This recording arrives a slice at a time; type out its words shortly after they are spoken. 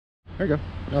There you go.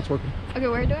 Now it's working. Okay,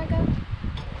 where do I go?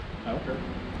 I don't care.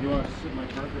 You want to sit in my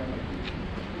car?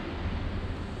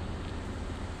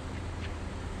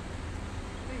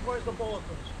 Steve, where's the bulletins?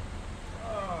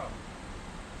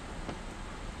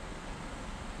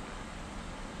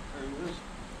 There it is.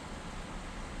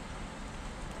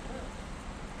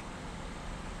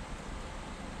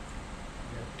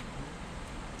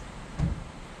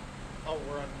 Oh,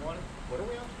 we're on one. What are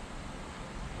we on?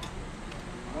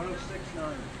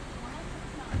 1069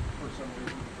 for some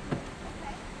reason.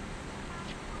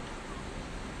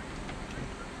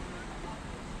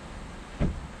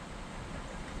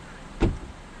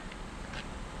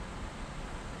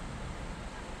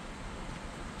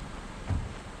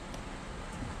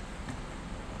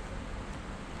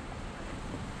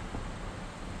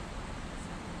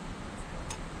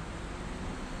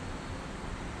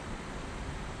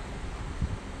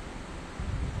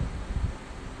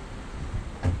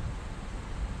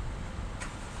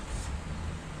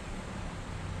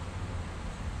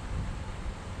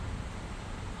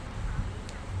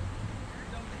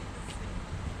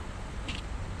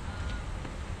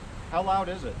 How loud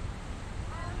is it?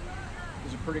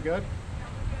 Is it pretty good?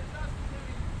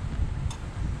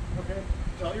 Okay,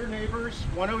 tell your neighbors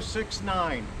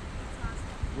 1069.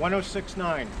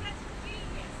 1069.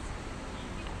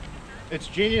 It's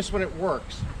genius when it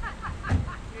works. Genius.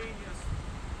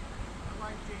 I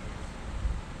like genius.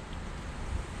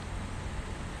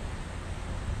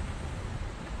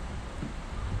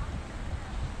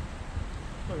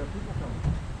 Look, got people coming.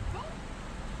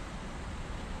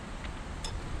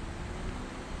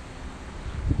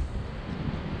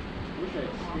 Wish I had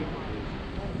speakers.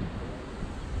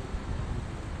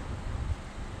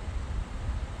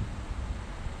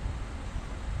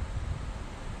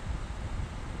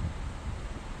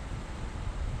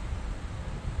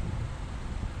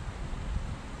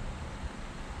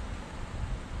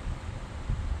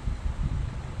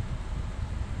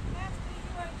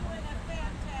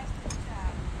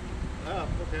 Oh,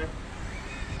 okay.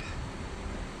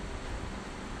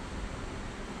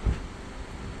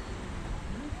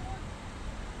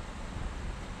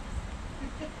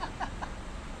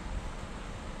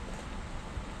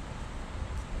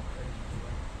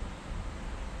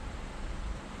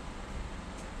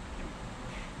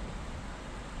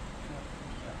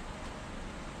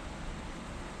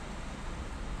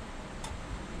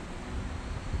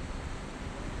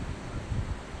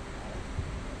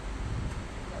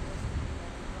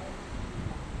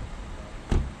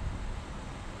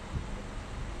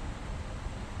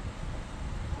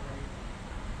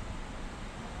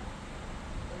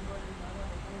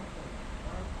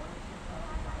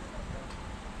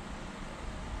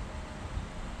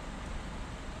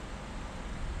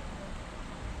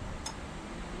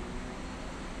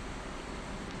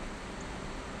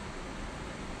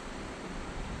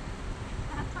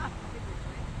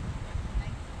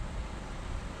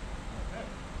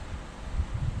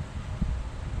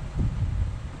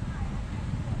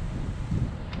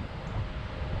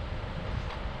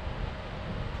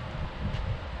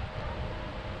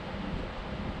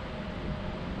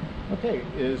 Okay,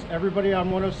 is everybody on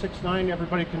 1069?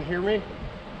 Everybody can hear me?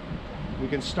 We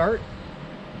can start?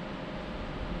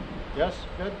 Yes?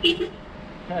 Good?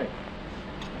 Okay.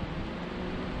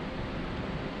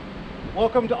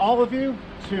 Welcome to all of you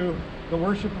to the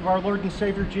worship of our Lord and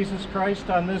Savior Jesus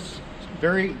Christ on this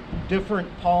very different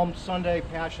Palm Sunday,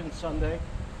 Passion Sunday.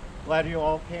 Glad you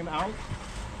all came out.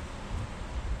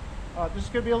 This is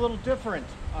going to be a little different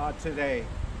today.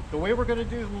 The way we're going to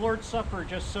do the Lord's Supper,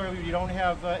 just so you don't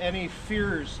have any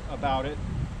fears about it,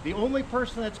 the only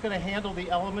person that's going to handle the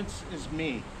elements is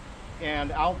me.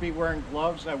 And I'll be wearing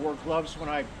gloves. I wore gloves when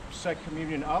I set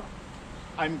communion up.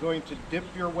 I'm going to dip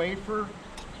your wafer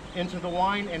into the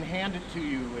wine and hand it to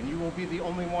you, and you will be the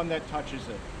only one that touches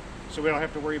it. So we don't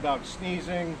have to worry about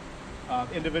sneezing,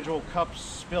 individual cups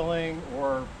spilling,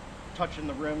 or touching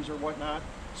the rims or whatnot.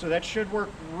 So that should work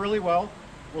really well.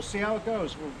 We'll see how it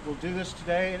goes. We'll do this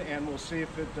today, and we'll see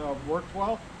if it worked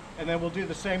well. And then we'll do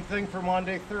the same thing for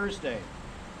Monday, Thursday.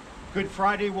 Good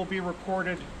Friday will be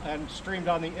recorded and streamed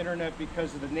on the internet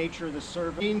because of the nature of the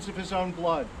service. Means of his own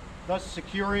blood, thus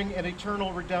securing an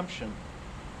eternal redemption.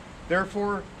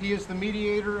 Therefore, he is the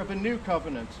mediator of a new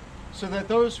covenant, so that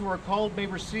those who are called may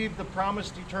receive the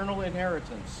promised eternal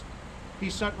inheritance. He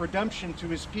sent redemption to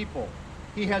his people.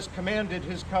 He has commanded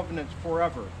his covenant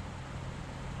forever.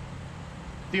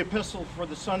 The epistle for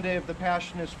the Sunday of the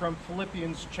Passion is from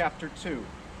Philippians chapter 2.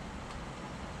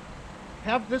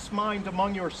 Have this mind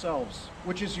among yourselves,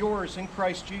 which is yours in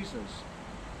Christ Jesus,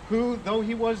 who, though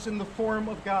he was in the form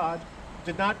of God,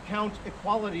 did not count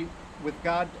equality with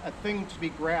God a thing to be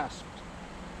grasped,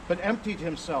 but emptied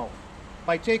himself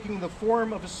by taking the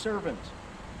form of a servant,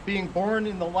 being born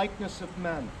in the likeness of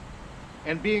men.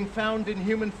 And being found in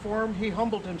human form, he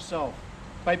humbled himself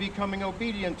by becoming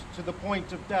obedient to the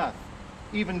point of death,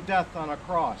 even death on a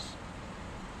cross.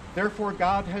 Therefore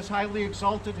God has highly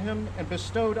exalted him and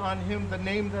bestowed on him the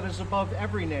name that is above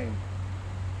every name,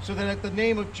 so that at the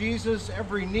name of Jesus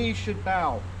every knee should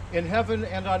bow, in heaven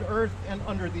and on earth and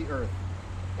under the earth,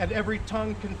 and every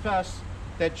tongue confess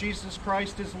that Jesus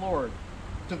Christ is Lord,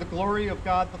 to the glory of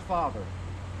God the Father.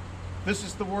 This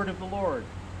is the word of the Lord.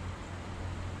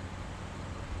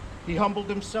 He humbled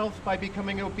himself by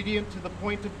becoming obedient to the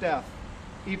point of death,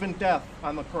 even death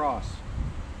on the cross.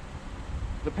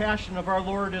 The Passion of our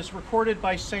Lord is recorded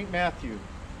by St. Matthew.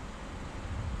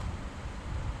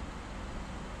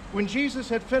 When Jesus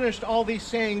had finished all these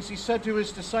sayings, he said to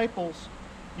his disciples,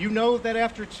 "You know that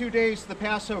after 2 days the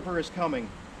Passover is coming,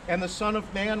 and the Son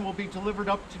of Man will be delivered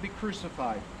up to be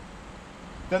crucified."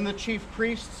 Then the chief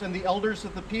priests and the elders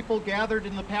of the people gathered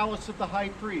in the palace of the high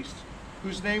priest,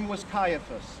 whose name was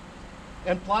Caiaphas,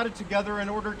 and plotted together in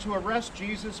order to arrest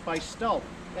Jesus by stealth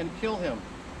and kill him.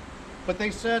 But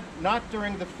they said, "Not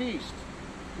during the feast,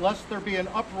 lest there be an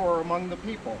uproar among the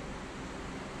people."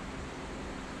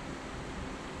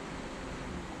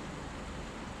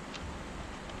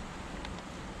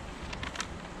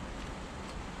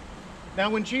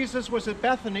 Now when Jesus was at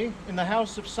Bethany, in the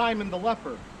house of Simon the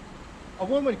leper, a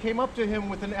woman came up to him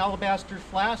with an alabaster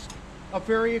flask of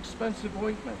very expensive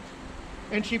ointment,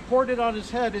 and she poured it on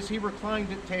his head as he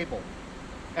reclined at table.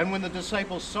 And when the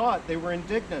disciples saw it, they were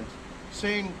indignant,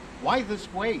 saying, "Why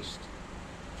this waste?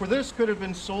 For this could have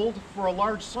been sold for a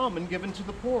large sum and given to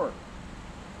the poor."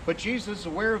 But Jesus,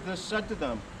 aware of this, said to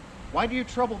them, "Why do you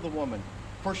trouble the woman?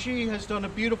 For she has done a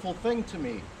beautiful thing to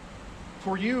me.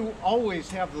 For you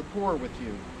always have the poor with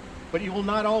you, but you will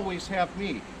not always have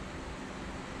me.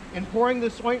 In pouring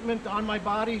this ointment on my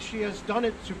body, she has done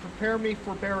it to prepare me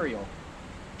for burial.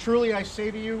 Truly I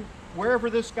say to you, wherever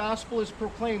this gospel is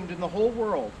proclaimed in the whole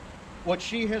world, what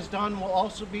she has done will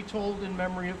also be told in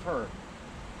memory of her."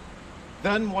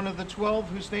 Then one of the 12,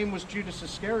 whose name was Judas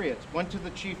Iscariot, went to the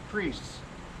chief priests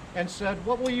and said,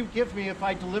 "What will you give me if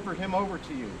I deliver him over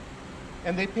to you?"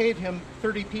 And they paid him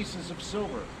 30 pieces of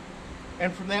silver.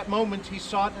 And from that moment he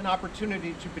sought an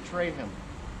opportunity to betray him.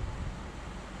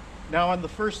 Now on the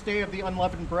first day of the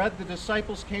unleavened bread, the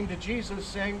disciples came to Jesus,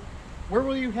 saying, "Where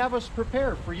will you have us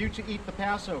prepare for you to eat the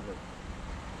Passover?"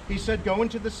 He said, "Go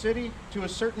into the city to a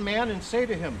certain man and say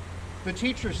to him, 'The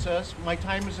teacher says, my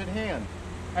time is at hand.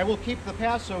 I will keep the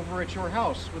Passover at your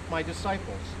house with my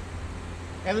disciples.'"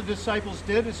 And the disciples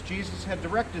did as Jesus had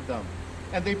directed them,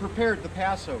 and they prepared the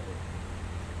Passover.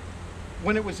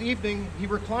 When it was evening, he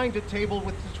reclined at table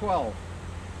with the 12.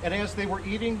 And as they were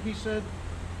eating, he said,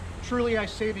 "Truly I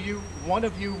say to you, one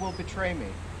of you will betray me."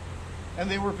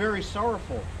 And they were very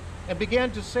sorrowful, and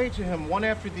began to say to him one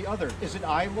after the other, "Is it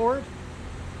I, Lord?"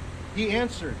 He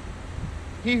answered,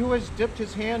 "He who has dipped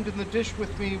his hand in the dish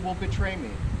with me will betray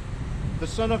me. The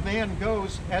Son of Man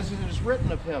goes as it is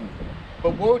written of him,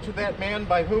 but woe to that man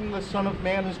by whom the Son of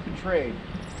Man is betrayed.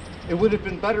 It would have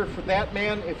been better for that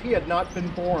man if he had not been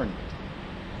born."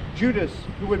 Judas,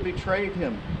 who had betrayed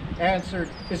him, answered,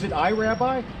 "Is it I,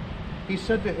 Rabbi?" He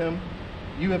said to him,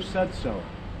 "You have said so."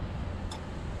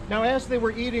 Now as they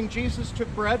were eating, Jesus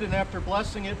took bread, and after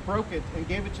blessing it, broke it and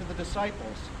gave it to the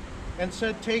disciples, and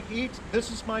said, "Take, eat, this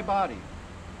is my body."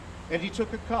 And he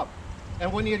took a cup,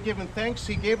 and when he had given thanks,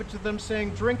 he gave it to them,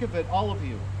 saying, "Drink of it, all of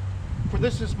you, for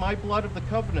this is my blood of the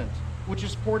covenant, which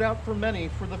is poured out for many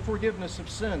for the forgiveness of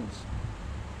sins.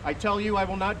 I tell you, I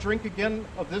will not drink again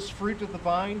of this fruit of the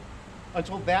vine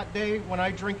until that day when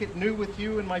I drink it new with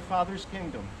you in my Father's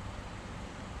kingdom."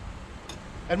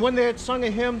 And when they had sung a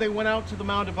hymn, they went out to the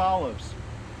Mount of Olives.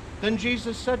 Then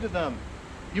Jesus said to them,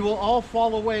 "You will all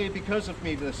fall away because of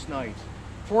me this night.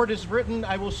 For it is written,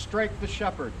 I will strike the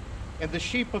shepherd, and the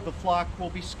sheep of the flock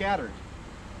will be scattered.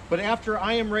 But after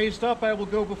I am raised up, I will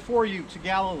go before you to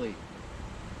Galilee."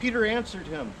 Peter answered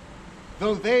him,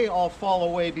 "Though they all fall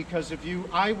away because of you,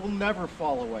 I will never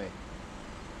fall away."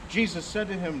 Jesus said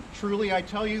to him, "Truly I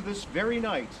tell you, this very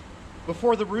night,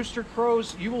 before the rooster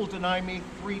crows, you will deny me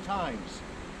 3 times.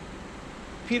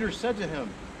 Peter said to him,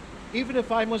 "Even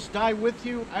if I must die with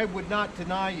you, I would not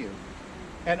deny you."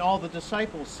 And all the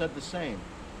disciples said the same.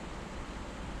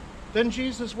 Then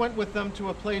Jesus went with them to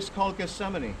a place called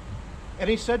Gethsemane, and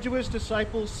he said to his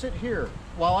disciples, "Sit here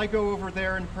while I go over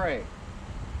there and pray."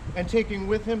 And taking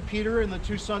with him Peter and the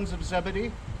 2 sons of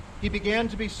Zebedee, he began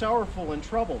to be sorrowful and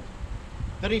troubled.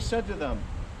 Then he said to them,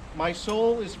 "My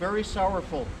soul is very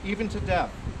sorrowful, even to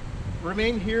death.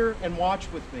 remain here and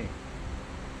watch with me."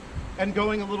 And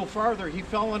going a little farther, he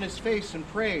fell on his face and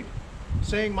prayed,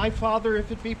 saying, "My Father,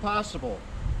 if it be possible,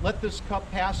 let this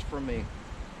cup pass from me.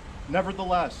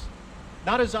 Nevertheless,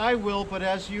 not as I will, but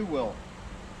as you will."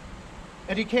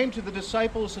 And he came to the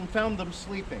disciples and found them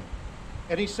sleeping.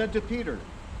 And he said to Peter,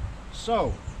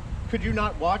 "So, could you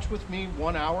not watch with me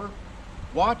 1 hour?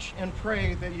 Watch and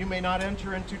pray that you may not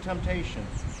enter into temptation.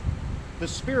 The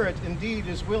spirit indeed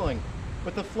is willing,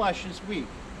 but the flesh is weak."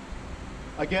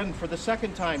 Again, for the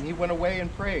second time, he went away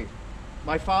and prayed,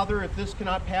 "My Father, if this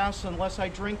cannot pass unless I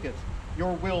drink it,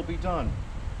 your will be done."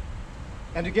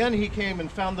 And again he came and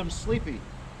found them sleepy,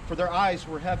 for their eyes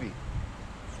were heavy.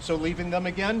 So leaving them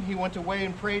again, he went away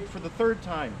and prayed for the third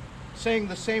time, saying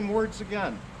the same words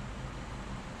again.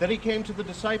 Then he came to the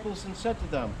disciples and said to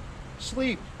them,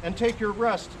 "Sleep and take your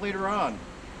rest later on.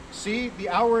 See, the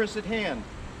hour is at hand,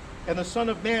 and the Son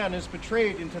of Man is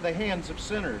betrayed into the hands of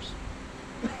sinners.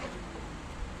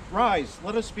 Rise,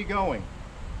 let us be going.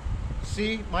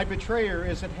 See, my betrayer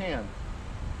is at hand."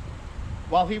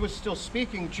 While he was still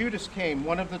speaking, Judas came,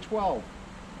 one of the 12,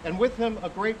 and with him a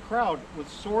great crowd with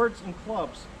swords and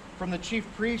clubs from the chief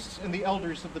priests and the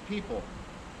elders of the people.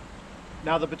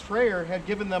 Now the betrayer had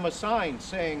given them a sign,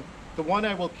 saying, "The one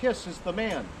I will kiss is the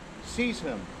man. Seize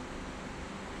him."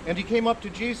 And he came up to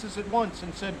Jesus at once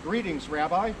and said, "Greetings,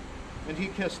 Rabbi," and he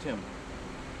kissed him.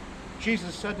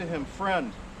 Jesus said to him,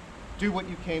 "Friend, do what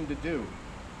you came to do."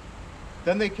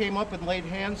 Then they came up and laid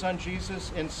hands on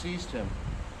Jesus and seized him.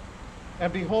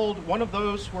 And behold, one of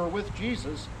those who were with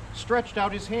Jesus stretched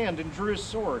out his hand and drew his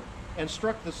sword and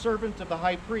struck the servant of the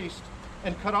high priest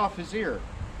and cut off his ear.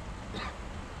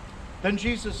 Then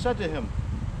Jesus said to him,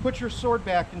 "Put your sword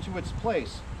back into its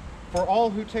place, for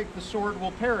all who take the sword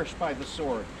will perish by the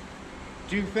sword.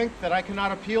 Do you think that I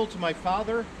cannot appeal to my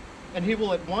Father, and he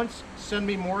will at once send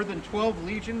me more than 12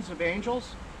 legions of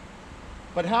angels?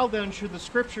 But how then should the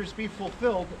scriptures be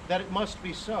fulfilled that it must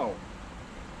be so?"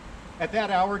 At that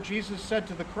hour Jesus said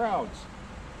to the crowds,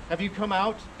 "Have you come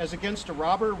out as against a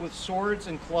robber with swords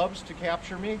and clubs to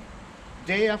capture me?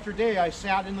 Day after day I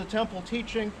sat in the temple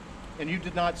teaching, and you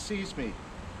did not seize me.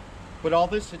 But all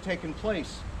this had taken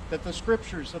place, that the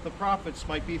scriptures of the prophets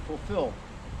might be fulfilled."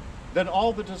 Then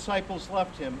all the disciples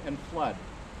left him and fled.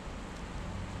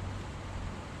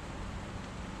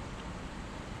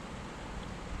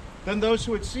 Then those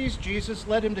who had seized Jesus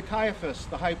led him to Caiaphas,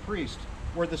 the high priest,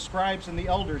 where the scribes and the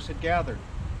elders had gathered.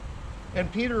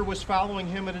 And Peter was following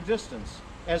him at a distance,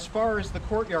 as far as the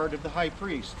courtyard of the high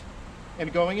priest.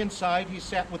 And going inside, he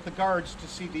sat with the guards to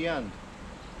see the end.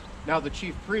 Now the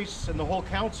chief priests and the whole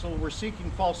council were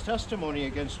seeking false testimony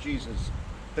against Jesus,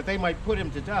 that they might put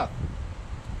him to death.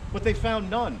 But they found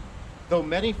none, though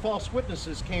many false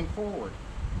witnesses came forward.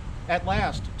 At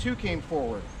last, 2 came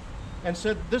forward and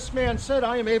said, "This man said,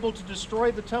 I am able to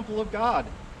destroy the temple of God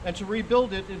and to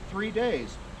rebuild it in 3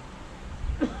 days."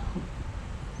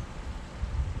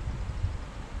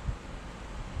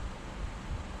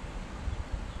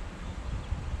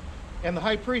 And the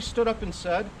high priest stood up and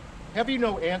said, "Have you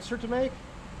no answer to make?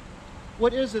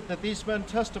 What is it that these men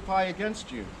testify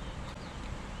against you?"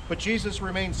 But Jesus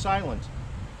remained silent.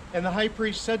 And the high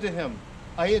priest said to him,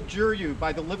 "I adjure you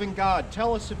by the living God,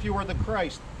 tell us if you are the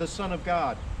Christ, the Son of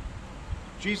God."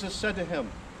 Jesus said to him,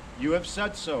 "You have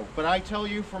said so, but I tell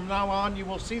you, from now on you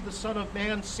will see the Son of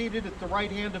Man seated at the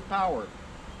right hand of power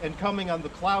and coming on the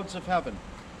clouds of heaven."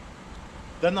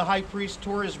 Then the high priest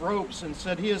tore his robes and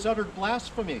said, "He has uttered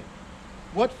blasphemy.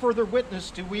 What further witness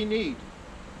do we need?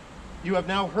 You have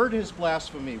now heard his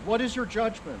blasphemy. What is your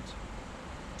judgment?"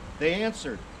 They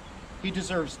answered, "He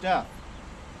deserves death."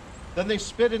 Then they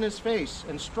spit in his face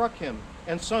and struck him,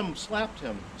 and some slapped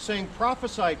him, saying,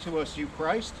 "Prophesy to us, you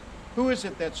Christ. Who is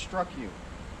it that struck you?"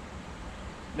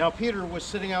 Now Peter was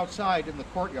sitting outside in the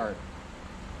courtyard,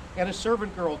 and a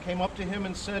servant girl came up to him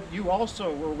and said, "You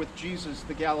also were with Jesus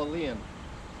the Galilean."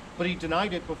 But he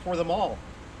denied it before them all,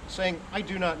 saying, "I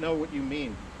do not know what you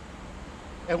mean."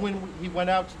 And when he went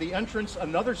out to the entrance,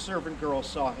 another servant girl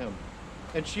saw him,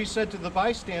 and she said to the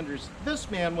bystanders, "This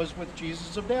man was with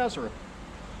Jesus of Nazareth."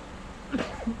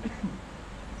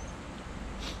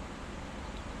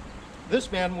 This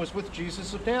man was with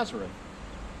Jesus of Nazareth.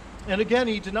 And again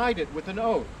he denied it with an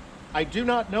oath, "I do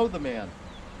not know the man."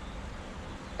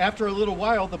 After a little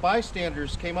while, the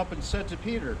bystanders came up and said to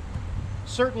Peter,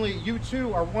 "Certainly you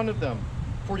too are one of them,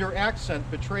 for your accent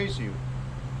betrays you."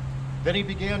 Then he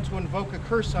began to invoke a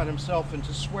curse on himself and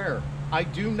to swear, "I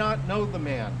do not know the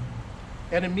man."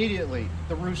 And immediately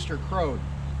the rooster crowed.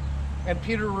 And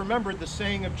Peter remembered the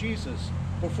saying of Jesus,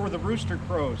 "Before the rooster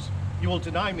crows, you will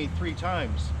deny me 3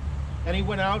 times." And he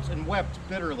went out and wept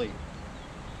bitterly.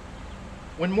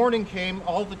 When morning came,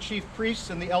 all the chief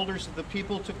priests and the elders of the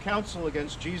people took counsel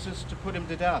against Jesus to put him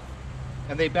to death.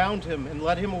 And they bound him and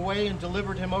led him away and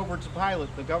delivered him over to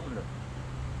Pilate, the governor.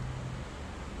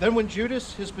 Then when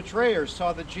Judas, his betrayer,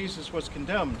 saw that Jesus was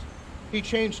condemned, he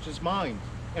changed his mind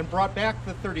and brought back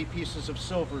the 30 pieces of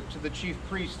silver to the chief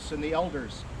priests and the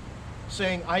elders,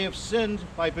 saying, I have sinned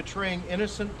by betraying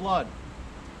innocent blood.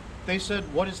 They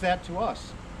said, what is that to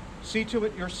us? See to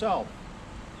it yourself.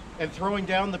 And throwing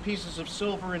down the pieces of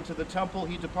silver into the temple,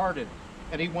 he departed,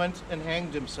 and he went and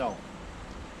hanged himself.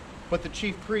 But the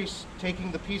chief priests,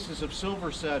 taking the pieces of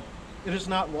silver, said, it is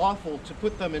not lawful to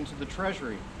put them into the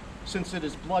treasury, since it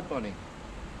is blood money.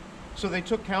 So they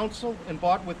took counsel and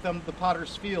bought with them the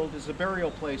potter's field as a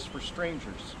burial place for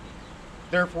strangers.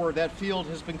 Therefore that field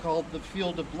has been called the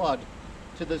field of blood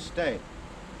to this day.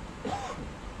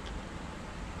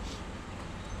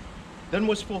 Then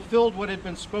was fulfilled what had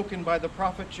been spoken by the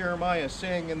prophet Jeremiah,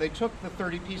 saying, and they took the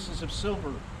 30 pieces of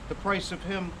silver, the price of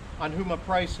him on whom a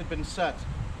price had been set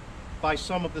by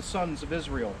some of the sons of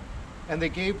Israel, and they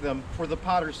gave them for the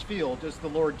potter's field as the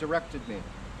Lord directed me.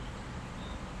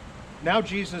 Now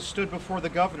Jesus stood before the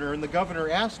governor, and the governor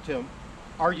asked him,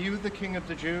 are you the king of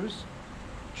the Jews?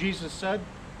 Jesus said,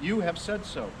 you have said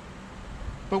so.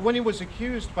 But when he was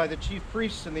accused by the chief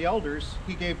priests and the elders,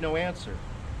 he gave no answer.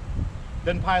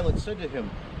 Then Pilate said to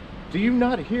him, do you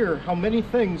not hear how many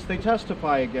things they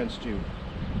testify against you?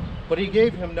 But he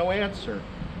gave him no answer,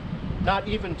 not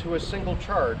even to a single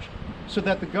charge, so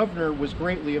that the governor was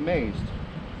greatly amazed.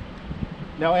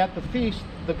 Now at the feast,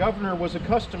 the governor was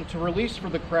accustomed to release for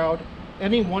the crowd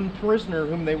any one prisoner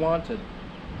whom they wanted.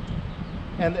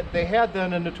 And that they had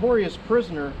then a notorious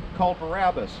prisoner called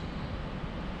Barabbas.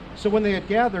 So when they had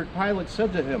gathered, Pilate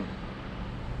said to him,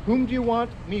 whom do you want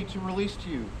me to release to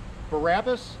you,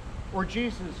 Barabbas or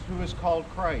Jesus, who is called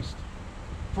Christ?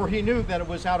 For he knew that it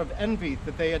was out of envy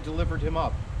that they had delivered him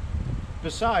up.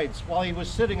 Besides, while he was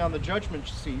sitting on the judgment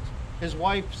seat, his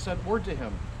wife sent word to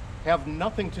him, have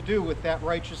nothing to do with that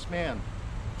righteous man,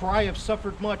 for I have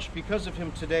suffered much because of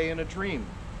him today in a dream.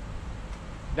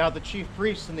 Now the chief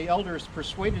priests and the elders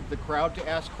persuaded the crowd to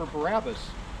ask for Barabbas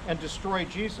and destroy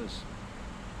Jesus.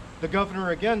 The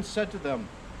governor again said to them,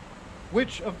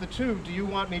 which of the two do you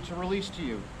want me to release to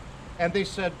you? And they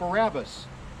said, Barabbas.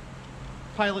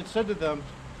 Pilate said to them,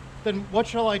 then what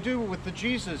shall I do with the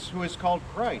Jesus who is called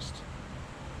Christ?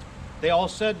 They all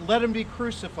said, let him be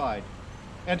crucified.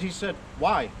 And he said,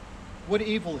 why? What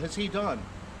evil has he done?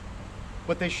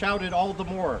 But they shouted all the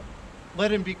more,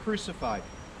 let him be crucified.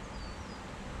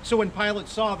 So when Pilate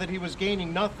saw that he was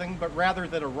gaining nothing, but rather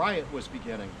that a riot was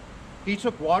beginning, he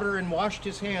took water and washed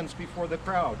his hands before the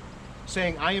crowd,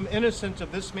 saying, I am innocent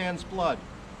of this man's blood.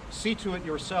 See to it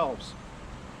yourselves.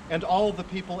 And all the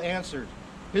people answered,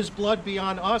 his blood be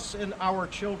on us and our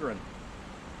children.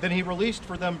 Then he released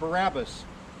for them Barabbas,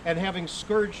 and having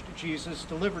scourged Jesus,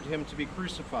 delivered him to be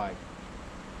crucified.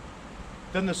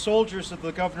 Then the soldiers of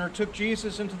the governor took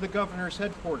Jesus into the governor's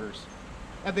headquarters,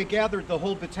 and they gathered the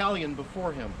whole battalion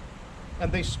before him.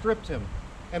 And they stripped him,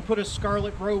 and put a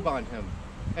scarlet robe on him,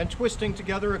 and twisting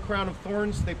together a crown of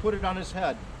thorns, they put it on his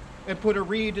head, and put a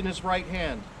reed in his right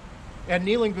hand. And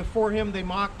kneeling before him, they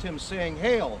mocked him, saying,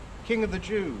 Hail, King of the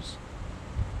Jews!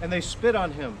 And they spit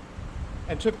on him,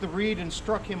 and took the reed and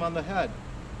struck him on the head.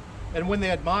 And when they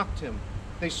had mocked him,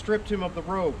 they stripped him of the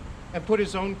robe, and put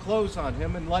his own clothes on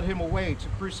him, and led him away to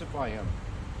crucify him.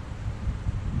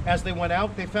 As they went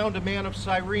out, they found a man of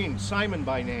Cyrene, Simon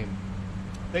by name.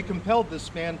 They compelled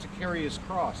this man to carry his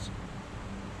cross.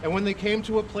 And when they came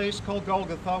to a place called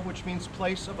Golgotha, which means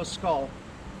place of a skull,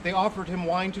 they offered him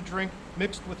wine to drink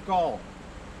mixed with gall.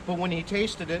 But when he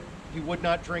tasted it, he would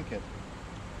not drink it.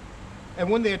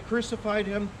 And when they had crucified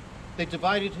him, they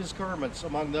divided his garments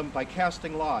among them by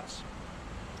casting lots.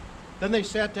 Then they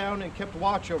sat down and kept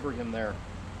watch over him there.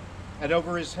 And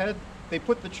over his head they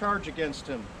put the charge against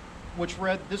him, which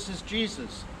read, This is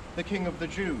Jesus, the King of the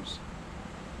Jews.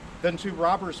 Then 2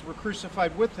 robbers were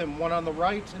crucified with him, one on the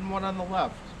right and one on the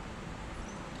left.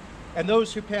 And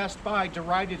those who passed by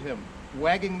derided him,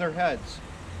 wagging their heads,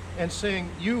 and saying,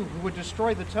 You who would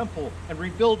destroy the temple and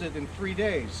rebuild it in 3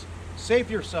 days, save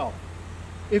yourself.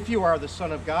 If you are the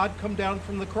Son of God, come down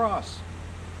from the cross.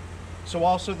 So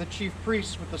also the chief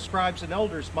priests with the scribes and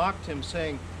elders mocked him,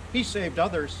 saying, He saved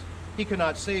others, he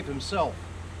cannot save himself.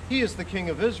 He is the King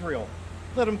of Israel.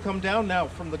 Let him come down now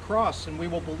from the cross, and we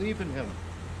will believe in him.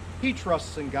 He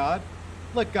trusts in God.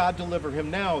 Let God deliver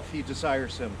him now if he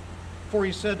desires him. For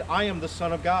he said, I am the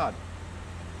Son of God.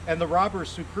 And the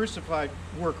robbers who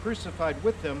were crucified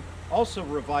with him also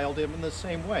reviled him in the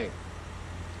same way.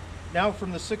 Now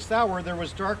from the 6th hour there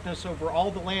was darkness over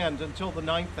all the land until the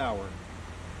 9th hour.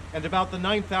 And about the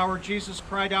 9th hour, Jesus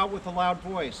cried out with a loud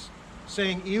voice,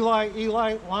 saying, Eli,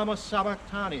 Eli, lama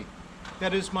sabachthani?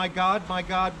 That is, my God,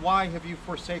 why have you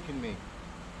forsaken me?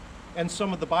 And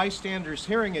some of the bystanders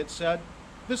hearing it said,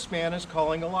 this man is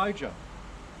calling Elijah.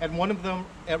 And one of them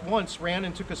at once ran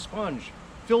and took a sponge,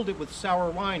 filled it with sour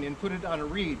wine, and put it on a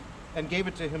reed, and gave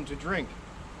it to him to drink.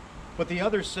 But the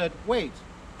others said, wait,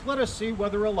 let us see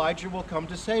whether Elijah will come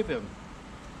to save him.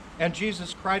 And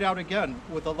Jesus cried out again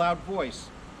with a loud voice,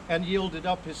 and yielded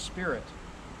up his spirit.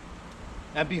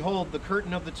 And behold, the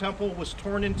curtain of the temple was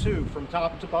torn in two from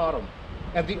top to bottom,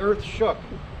 and the earth shook,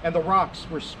 and the rocks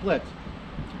were split.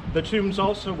 The tombs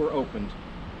also were opened,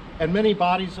 and many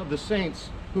bodies of the saints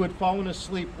who had fallen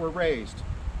asleep were raised.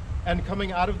 And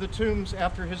coming out of the tombs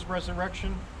after his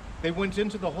resurrection, they went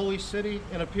into the holy city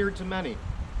and appeared to many.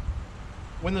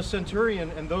 When the centurion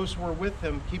and those who were with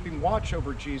him, keeping watch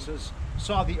over Jesus,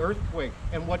 saw the earthquake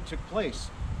and what took place,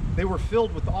 they were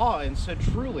filled with awe and said,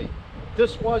 truly,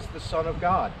 this was the Son of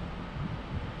God.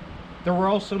 There were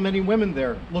also many women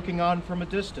there, looking on from a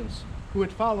distance, who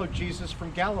had followed Jesus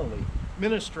from Galilee,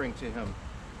 ministering to him,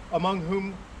 among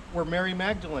whom were Mary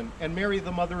Magdalene and Mary,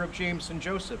 the mother of James and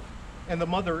Joseph, and the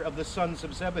mother of the sons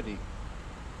of Zebedee.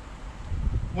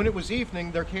 When it was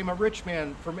evening, there came a rich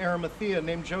man from Arimathea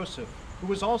named Joseph, who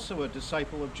was also a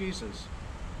disciple of Jesus.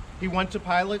 He went to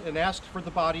Pilate and asked for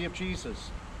the body of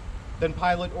Jesus. Then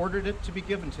Pilate ordered it to be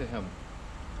given to him.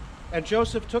 And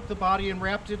Joseph took the body and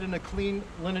wrapped it in a clean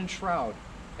linen shroud,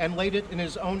 and laid it in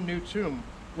his own new tomb,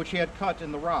 which he had cut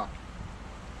in the rock.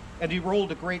 And he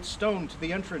rolled a great stone to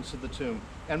the entrance of the tomb,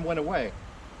 and went away.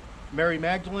 Mary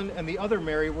Magdalene and the other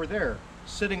Mary were there,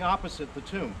 sitting opposite the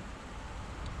tomb.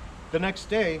 The next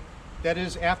day, that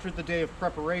is, after the day of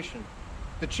preparation,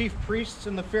 the chief priests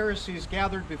and the Pharisees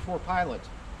gathered before Pilate,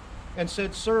 and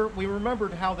said, Sir, we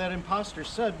remembered how that impostor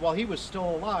said while he was still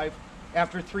alive,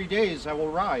 after 3 days I will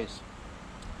rise.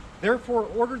 Therefore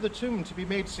order the tomb to be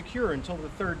made secure until the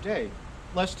 3rd day,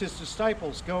 lest his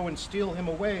disciples go and steal him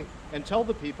away and tell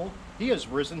the people he has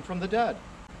risen from the dead.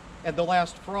 And the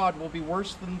last fraud will be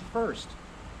worse than the first.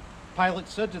 Pilate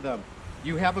said to them,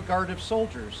 you have a guard of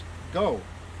soldiers. Go,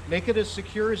 make it as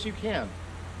secure as you can.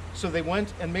 So they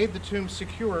went and made the tomb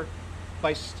secure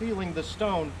by stealing the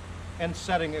stone and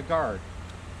setting a guard.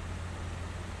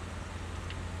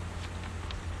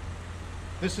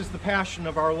 This is the passion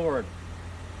of our Lord.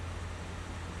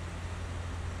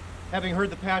 Having heard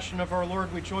the passion of our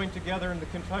Lord, we join together in the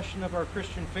confession of our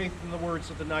Christian faith in the words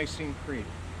of the Nicene Creed.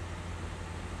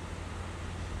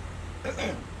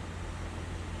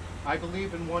 I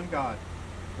believe in one God,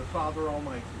 the Father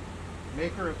Almighty,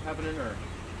 maker of heaven and earth,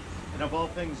 and of all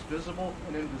things visible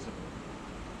and invisible,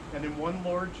 and in one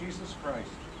Lord Jesus Christ,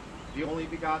 the only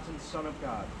begotten Son of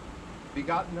God,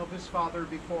 begotten of his Father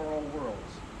before all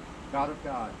worlds, God of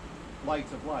God,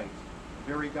 light of light,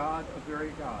 very God of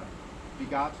very God,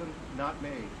 begotten, not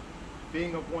made,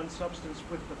 being of one substance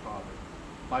with the Father,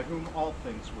 by whom all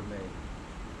things were made,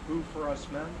 who for us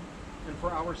men and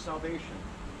for our salvation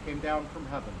came down from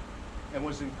heaven, and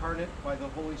was incarnate by the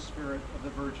Holy Spirit of the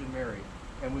Virgin Mary,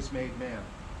 and was made man,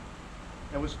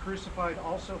 and was crucified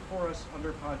also for us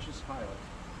under Pontius Pilate.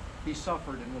 He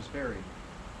suffered and was buried.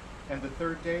 And the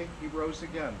 3rd day he rose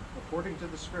again, according to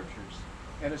the Scriptures,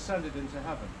 and ascended into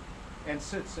heaven, and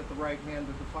sits at the right hand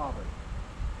of the Father.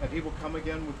 And he will come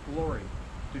again with glory,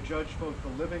 to judge both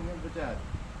the living and the dead,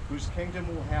 whose kingdom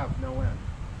will have no end.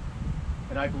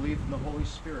 And I believe in the Holy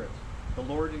Spirit, the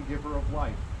Lord and giver of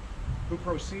life, who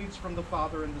proceeds from the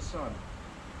Father and the Son,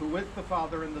 who with the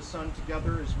Father and the Son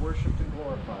together is worshipped and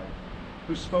glorified,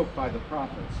 who spoke by the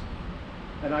prophets.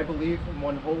 And I believe in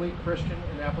one holy Christian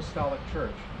and apostolic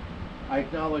church. I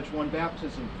acknowledge one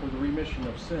baptism for the remission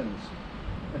of sins,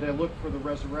 and I look for the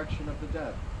resurrection of the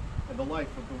dead and the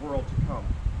life of the world to come.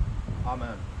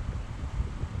 Amen.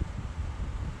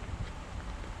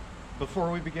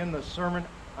 Before we begin the sermon,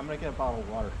 I'm going to get a bottle of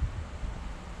water.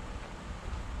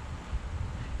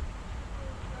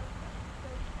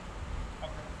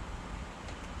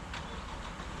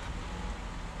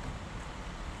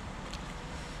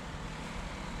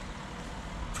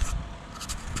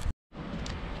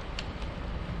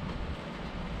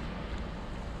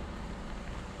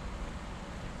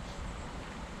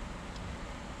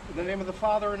 In the name of the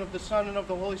Father, and of the Son, and of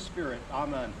the Holy Spirit.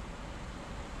 Amen.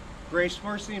 Grace,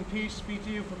 mercy, and peace be to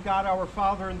you from God our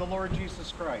Father and the Lord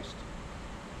Jesus Christ.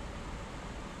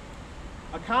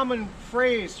 A common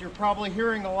phrase you're probably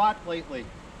hearing a lot lately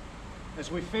as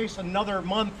we face another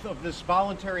month of this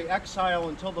voluntary exile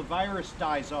until the virus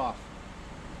dies off.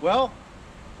 Well,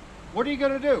 what are you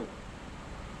going to do?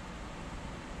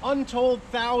 Untold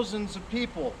thousands of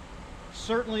people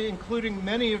certainly including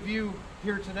many of you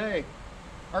here today,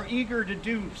 are eager to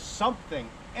do something,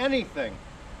 anything,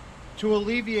 to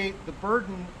alleviate the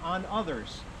burden on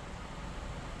others,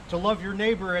 to love your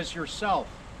neighbor as yourself,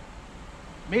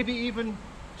 maybe even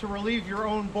to relieve your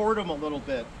own boredom a little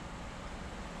bit.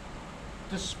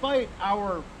 Despite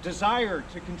our desire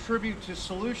to contribute to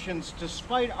solutions,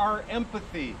 despite our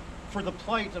empathy for the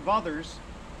plight of others,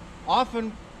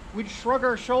 often we'd shrug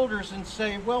our shoulders and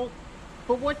say, well,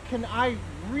 but what can I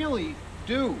really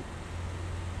do?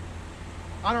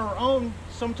 On our own,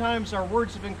 sometimes our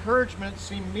words of encouragement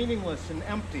seem meaningless and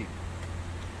empty.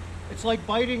 It's like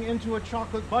biting into a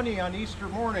chocolate bunny on Easter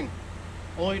morning,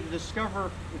 only to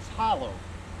discover it's hollow.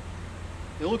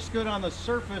 It looks good on the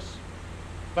surface,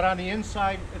 but on the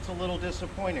inside, it's a little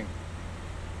disappointing.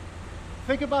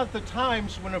 Think about the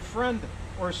times when a friend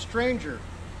or a stranger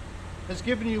has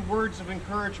given you words of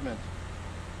encouragement.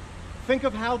 Think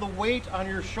of how the weight on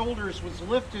your shoulders was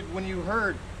lifted when you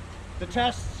heard the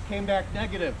tests came back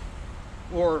negative,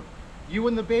 or you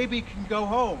and the baby can go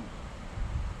home.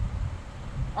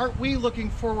 Aren't we looking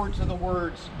forward to the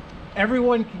words,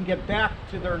 everyone can get back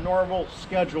to their normal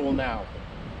schedule now?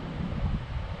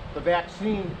 The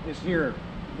vaccine is here,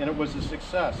 and it was a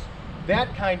success.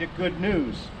 That kind of good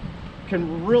news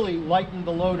can really lighten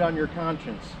the load on your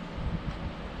conscience.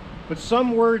 But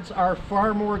some words are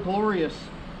far more glorious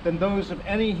than those of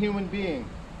any human being.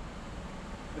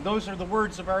 And those are the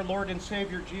words of our Lord and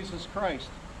Savior, Jesus Christ.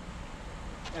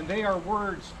 And they are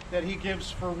words that he gives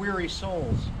for weary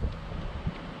souls.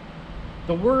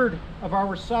 The word of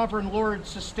our sovereign Lord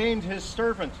sustained his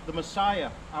servant, the Messiah,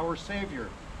 our Savior.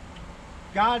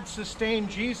 God sustained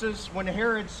Jesus when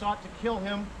Herod sought to kill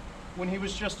him when he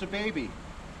was just a baby,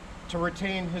 to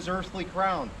retain his earthly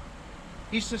crown.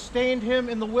 He sustained him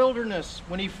in the wilderness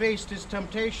when he faced his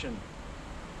temptation.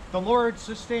 The Lord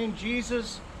sustained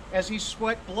Jesus as he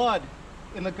sweat blood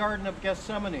in the Garden of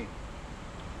Gethsemane.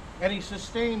 And he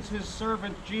sustains his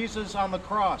servant Jesus on the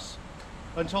cross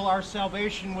until our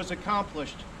salvation was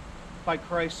accomplished by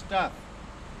Christ's death.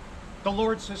 The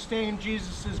Lord sustained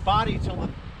Jesus' body till the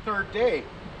third day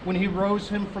when he rose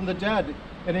him from the dead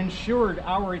and ensured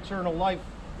our eternal life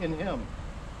in him.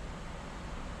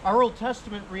 Our Old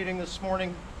Testament reading this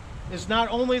morning is not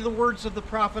only the words of the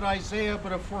prophet Isaiah,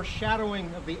 but a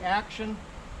foreshadowing of the action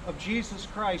of Jesus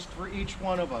Christ for each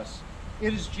one of us.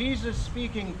 It is Jesus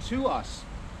speaking to us,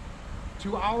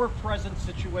 to our present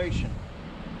situation.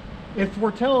 It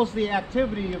foretells the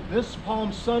activity of this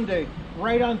Palm Sunday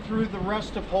right on through the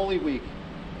rest of Holy Week.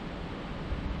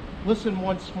 Listen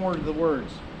once more to the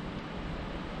words.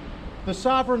 The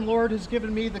sovereign Lord has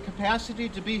given me the capacity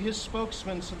to be his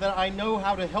spokesman so that I know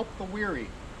how to help the weary.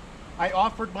 I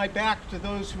offered my back to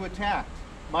those who attacked,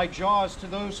 my jaws to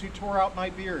those who tore out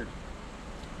my beard.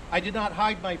 I did not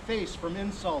hide my face from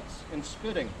insults and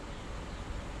spitting.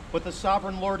 But the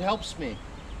sovereign Lord helps me,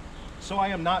 so I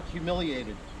am not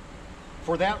humiliated.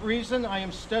 For that reason, I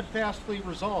am steadfastly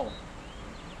resolved.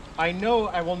 I know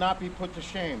I will not be put to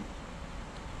shame.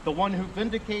 The one who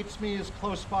vindicates me is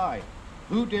close by.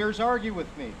 Who dares argue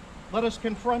with me? Let us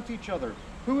confront each other.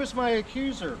 Who is my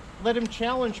accuser? Let him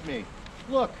challenge me.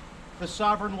 Look, the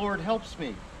sovereign Lord helps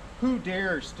me. Who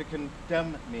dares to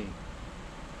condemn me?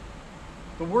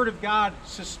 The word of God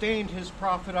sustained his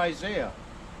prophet Isaiah,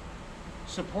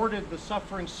 supported the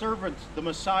suffering servant, the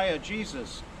Messiah,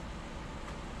 Jesus.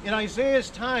 In Isaiah's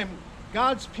time,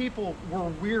 God's people were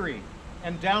weary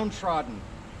and downtrodden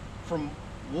from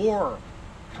war,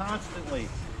 constantly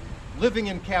living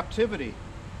in captivity.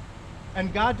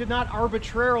 And God did not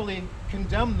arbitrarily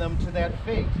condemn them to that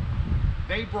fate.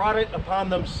 They brought it upon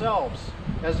themselves,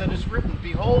 as it is written,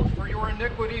 behold, for your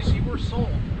iniquities you were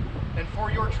sold, and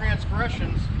for your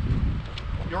transgressions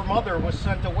your mother was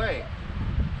sent away.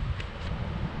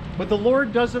 But the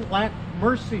Lord doesn't lack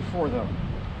mercy for them,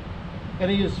 and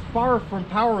he is far from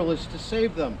powerless to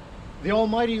save them. The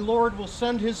Almighty Lord will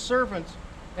send his servant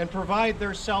and provide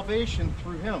their salvation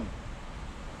through him.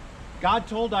 God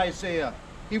told Isaiah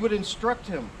he would instruct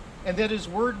him, and that his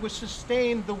word would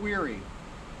sustain the weary.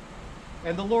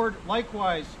 And the Lord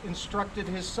likewise instructed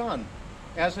his Son,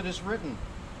 as it is written,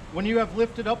 when you have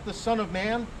lifted up the Son of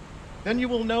Man, then you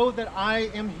will know that I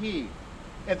am he,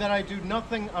 and that I do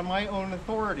nothing on my own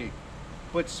authority,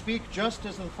 but speak just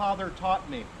as the Father taught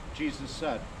me, Jesus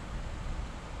said.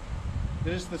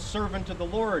 It is the servant of the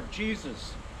Lord,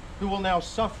 Jesus, who will now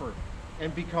suffer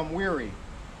and become weary,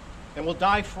 and will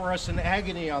die for us in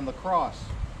agony on the cross.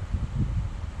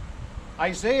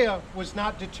 Isaiah was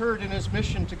not deterred in his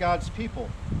mission to God's people.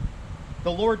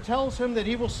 The Lord tells him that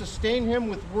he will sustain him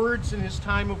with words in his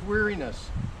time of weariness.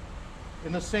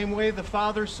 In the same way, the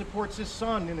Father supports his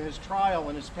Son in his trial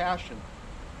and his passion.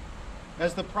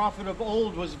 As the prophet of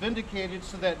old was vindicated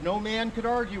so that no man could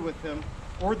argue with him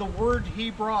or the word he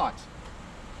brought,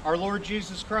 our Lord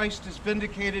Jesus Christ is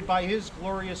vindicated by his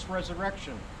glorious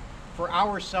resurrection for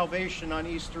our salvation on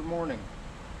Easter morning.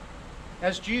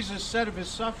 As Jesus said of his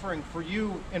suffering for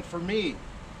you and for me,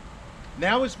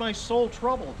 "Now is my soul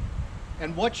troubled,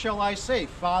 and what shall I say?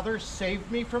 Father, save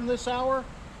me from this hour?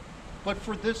 But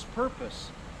for this purpose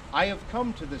I have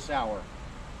come to this hour.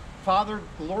 Father,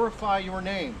 glorify your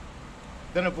name."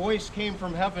 Then a voice came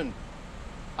from heaven,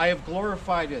 "I have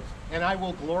glorified it, and I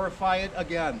will glorify it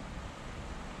again."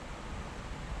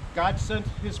 God sent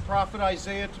his prophet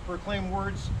Isaiah to proclaim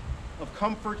words of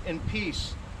comfort and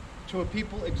peace to a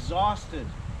people exhausted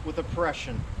with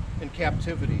oppression and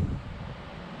captivity.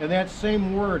 And that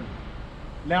same word,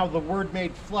 now the Word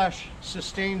made flesh,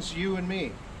 sustains you and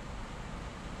me.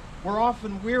 We're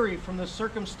often weary from the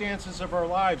circumstances of our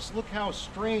lives. Look how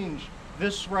strange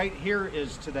this right here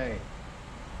is today.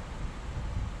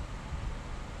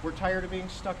 We're tired of being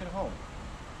stuck at home.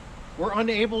 We're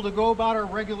unable to go about our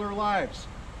regular lives.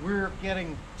 We're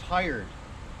getting tired.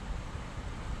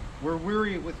 We're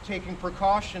weary with taking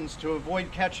precautions to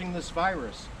avoid catching this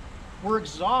virus. We're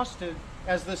exhausted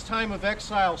as this time of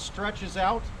exile stretches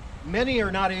out. Many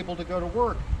are not able to go to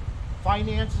work.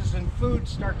 Finances and food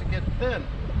start to get thin.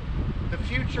 The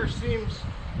future seems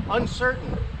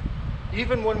uncertain,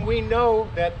 even when we know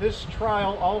that this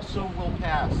trial also will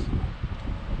pass.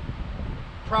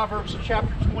 Proverbs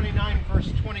chapter 29,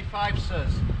 verse 25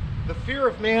 says, "The fear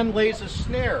of man lays a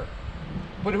snare,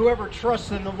 but whoever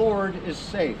trusts in the Lord is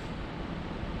safe."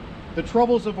 The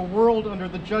troubles of a world under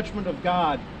the judgment of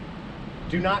God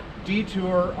do not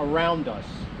detour around us.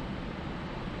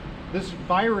 This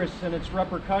virus and its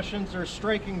repercussions are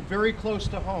striking very close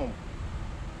to home.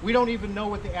 We don't even know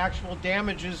what the actual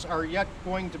damages are yet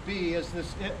going to be as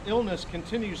this illness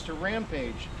continues to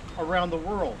rampage around the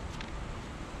world.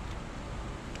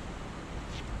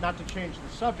 Not to change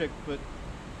the subject, but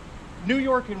New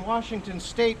York and Washington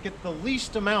State get the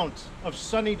least amount of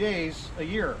sunny days a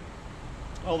year,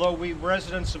 although we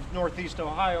residents of Northeast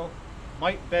Ohio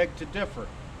might beg to differ.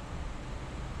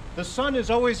 The sun is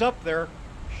always up there,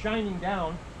 shining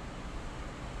down,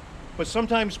 but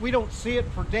sometimes we don't see it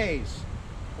for days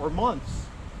or months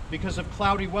because of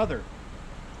cloudy weather.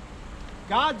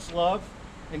 God's love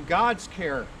and God's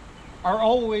care are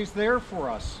always there for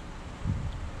us.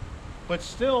 But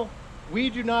still, we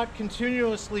do not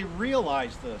continuously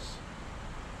realize this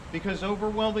because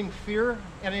overwhelming fear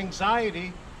and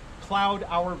anxiety cloud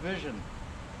our vision.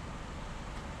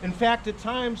 In fact, at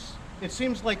times, it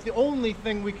seems like the only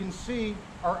thing we can see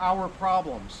are our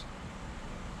problems.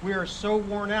 We are so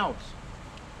worn out.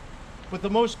 But the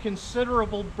most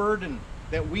considerable burden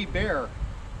that we bear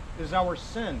is our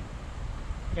sin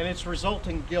and its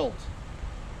resulting guilt.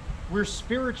 We're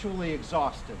spiritually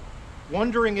exhausted,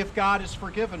 wondering if God has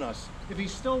forgiven us, if he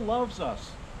still loves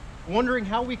us, wondering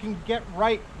how we can get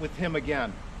right with him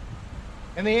again.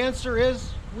 And the answer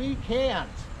is, we can't.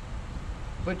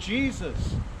 But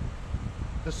Jesus,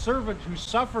 the servant who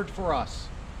suffered for us,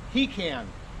 he can.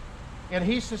 And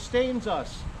he sustains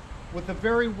us with the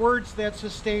very words that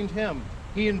sustained him.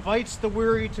 He invites the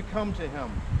weary to come to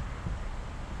him.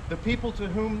 The people to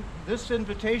whom this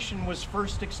invitation was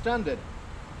first extended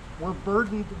were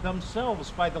burdened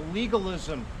themselves by the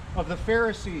legalism of the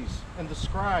Pharisees and the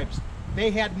scribes.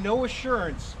 They had no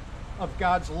assurance of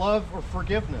God's love or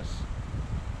forgiveness.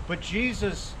 But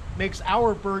Jesus makes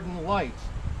our burden light,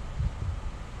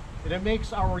 and it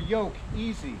makes our yoke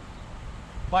easy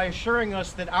by assuring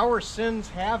us that our sins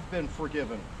have been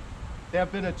forgiven. They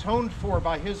have been atoned for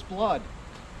by his blood.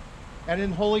 And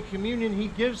in Holy Communion, he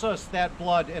gives us that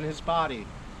blood and his body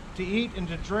to eat and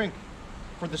to drink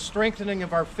for the strengthening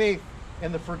of our faith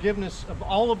and the forgiveness of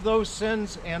all of those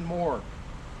sins and more.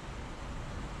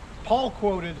 Paul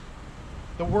quoted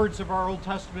the words of our Old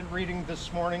Testament reading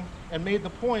this morning and made the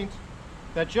point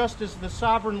that just as the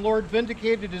sovereign Lord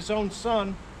vindicated his own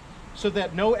Son so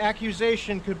that no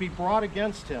accusation could be brought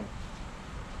against him,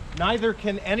 neither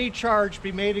can any charge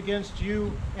be made against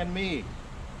you and me.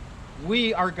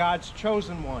 We are God's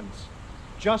chosen ones,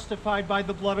 justified by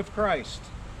the blood of Christ,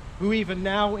 who even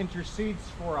now intercedes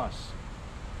for us.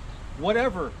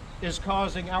 Whatever is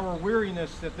causing our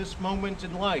weariness at this moment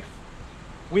in life,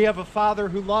 we have a Father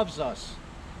who loves us,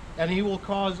 and he will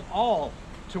cause all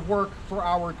to work for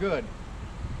our good.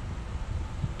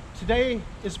 Today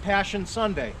is Passion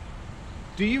Sunday.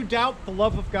 Do you doubt the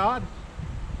love of God?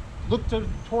 Look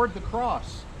toward the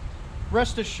cross.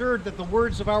 Rest assured that the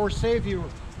words of our Savior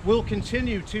will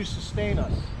continue to sustain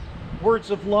us.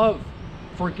 Words of love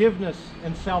forgiveness,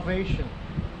 and salvation.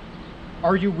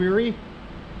 Are you weary?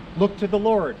 Look to the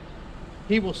Lord.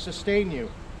 He will sustain you.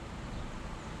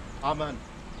 Amen.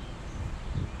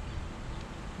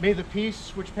 May the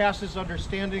peace which passes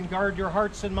understanding guard your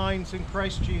hearts and minds in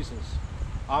Christ Jesus.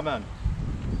 Amen.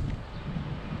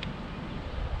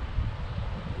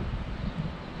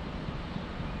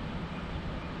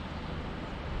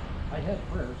 I had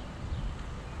prayers.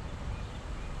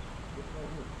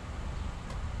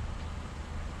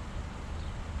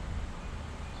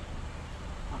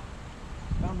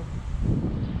 Found them.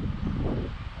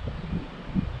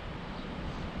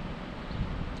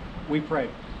 We pray.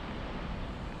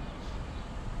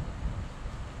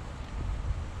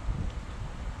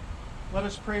 Let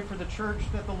us pray for the church,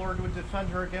 that the Lord would defend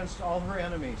her against all her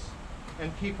enemies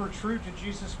and keep her true to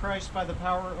Jesus Christ by the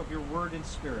power of your word and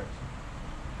spirit.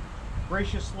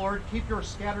 Gracious Lord, keep your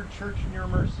scattered church in your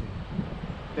mercy,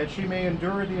 that she may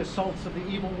endure the assaults of the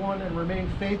evil one and remain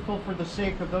faithful for the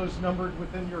sake of those numbered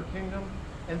within your kingdom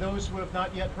and those who have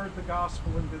not yet heard the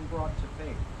gospel and been brought to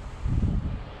faith.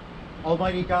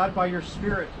 Almighty God, by your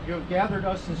Spirit, you have gathered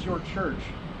us as your church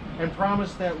and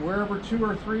promised that wherever 2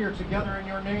 or 3 are together in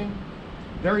your name,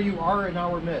 there you are in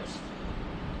our midst.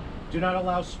 Do not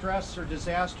allow stress or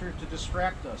disaster to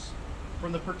distract us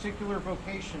from the particular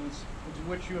vocations into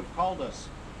which you have called us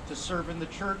to serve in the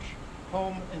church,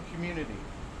 home, and community.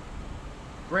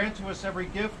 Grant to us every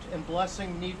gift and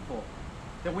blessing needful,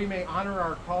 that we may honor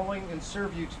our calling and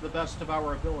serve you to the best of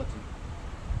our ability.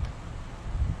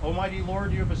 Almighty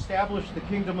Lord, you have established the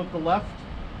kingdom of the left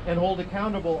and hold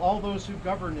accountable all those who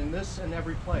govern in this and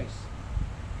every place.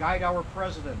 Guide our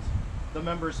president, the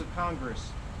members of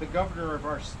Congress, the governor of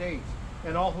our state,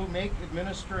 and all who make,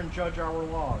 administer, and judge our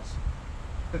laws,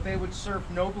 that they would serve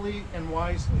nobly and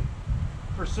wisely,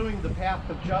 pursuing the path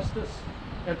of justice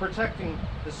and protecting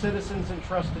the citizens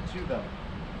entrusted to them.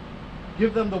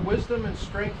 Give them the wisdom and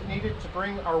strength needed to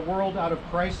bring our world out of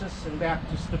crisis and back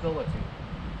to stability.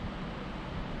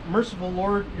 Merciful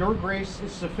Lord, your grace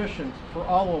is sufficient for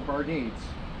all of our needs,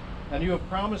 and you have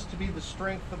promised to be the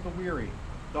strength of the weary,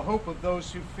 the hope of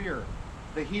those who fear,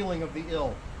 the healing of the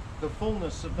ill, the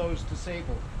fullness of those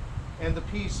disabled, and the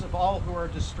peace of all who are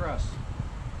distressed.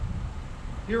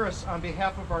 Hear us on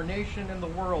behalf of our nation and the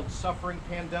world suffering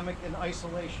pandemic and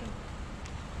isolation.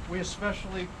 We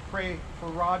especially pray for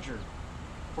Roger,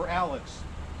 for Alex,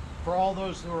 for all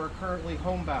those who are currently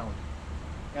homebound,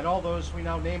 and all those we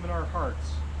now name in our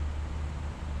hearts.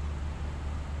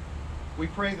 We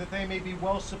pray that they may be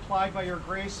well supplied by your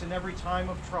grace in every time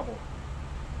of trouble.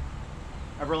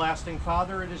 Everlasting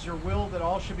Father, it is your will that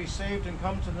all should be saved and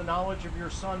come to the knowledge of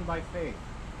your Son by faith.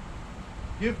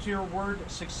 Give to your word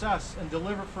success and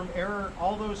deliver from error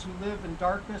all those who live in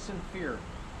darkness and fear,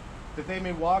 that they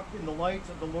may walk in the light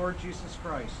of the Lord Jesus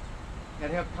Christ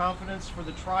and have confidence for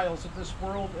the trials of this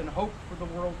world and hope for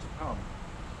the world to come.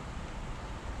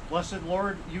 Blessed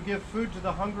Lord, you give food to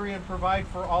the hungry and provide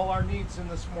for all our needs in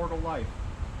this mortal life.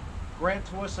 Grant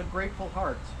to us a grateful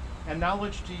heart and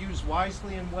knowledge to use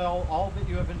wisely and well all that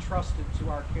you have entrusted to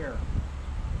our care.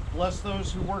 Bless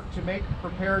those who work to make,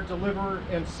 prepare, deliver,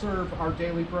 and serve our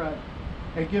daily bread,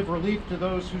 and give relief to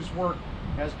those whose work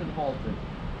has been halted.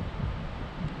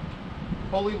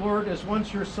 Holy Lord, as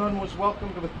once your Son was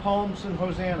welcomed with palms and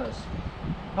hosannas,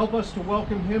 help us to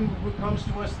welcome him who comes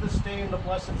to us this day in the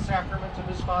blessed sacrament of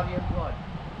his body and blood.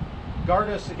 Guard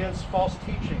us against false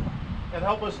teaching, and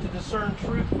help us to discern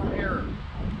truth from error,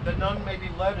 that none may be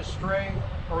led astray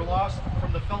or lost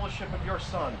from the fellowship of your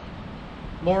Son.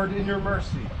 Lord, in your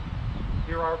mercy,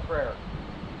 hear our prayer.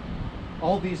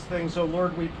 All these things, O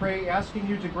Lord, we pray, asking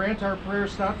you to grant our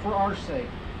prayers not for our sake,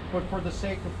 but for the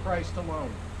sake of Christ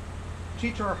alone.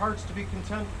 Teach our hearts to be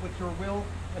content with your will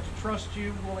and to trust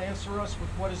you will answer us with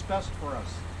what is best for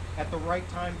us at the right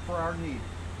time for our need.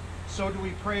 So do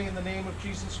we pray in the name of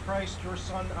Jesus Christ, your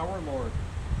Son, our Lord,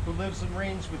 who lives and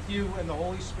reigns with you and the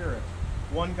Holy Spirit,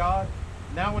 one God,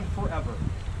 now and forever.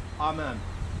 Amen.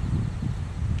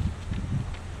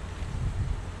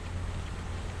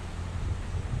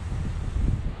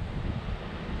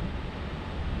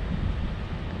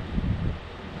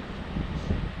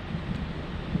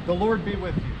 The Lord be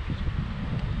with you.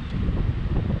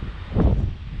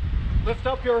 Lift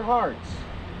up your hearts.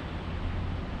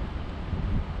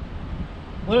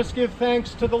 Let us give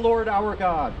thanks to the Lord our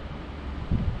God.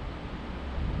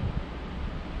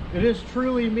 It is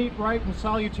truly meet, right, and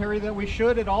salutary that we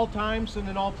should at all times and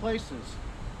in all places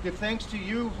give thanks to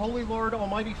you, Holy Lord,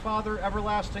 Almighty Father,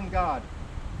 everlasting God,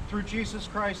 through Jesus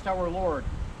Christ our Lord,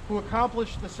 who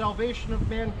accomplished the salvation of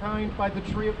mankind by the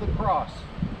tree of the cross,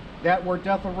 that where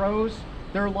death arose,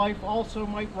 their life also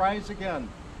might rise again.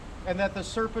 and that the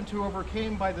serpent who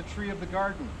overcame by the tree of the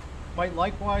garden might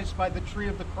likewise by the tree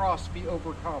of the cross be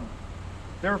overcome.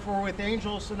 Therefore, with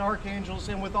angels and archangels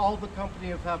and with all the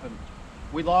company of heaven,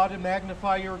 we laud and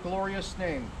magnify your glorious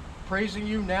name, praising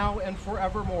you now and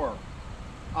forevermore.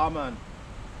 Amen.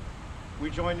 We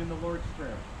join in the Lord's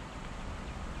Prayer.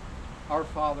 Our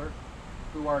Father,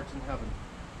 who art in heaven,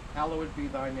 hallowed be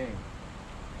thy name.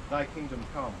 Thy kingdom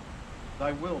come,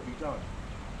 thy will be done,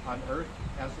 on earth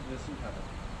as it is in heaven.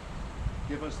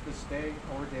 Give us this day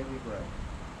our daily bread,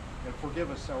 and forgive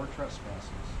us our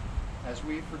trespasses, as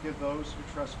we forgive those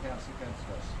who trespass against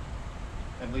us.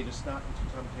 And lead us not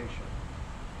into temptation,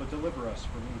 but deliver us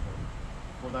from evil.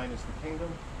 For thine is the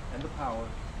kingdom, and the power,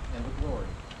 and the glory,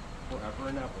 forever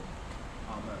and ever.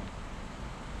 Amen.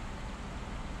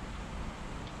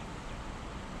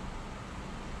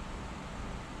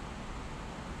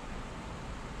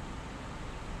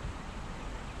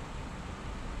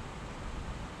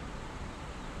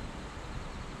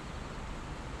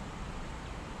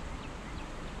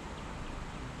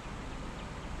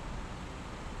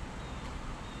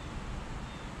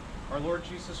 Our Lord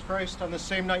Jesus Christ, on the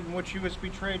same night in which he was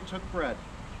betrayed, took bread.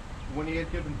 When he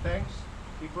had given thanks,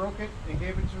 he broke it and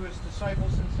gave it to his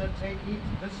disciples and said, "Take, eat,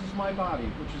 this is my body,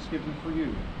 which is given for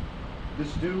you.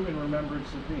 This do in remembrance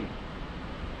of me."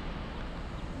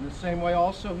 In the same way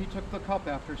also he took the cup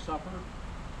after supper,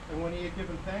 and when he had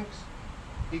given thanks,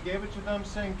 he gave it to them,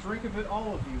 saying, "Drink of it,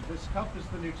 all of you. This cup is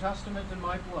the New Testament in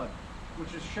my blood,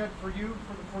 which is shed for you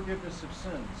for the forgiveness of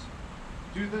sins.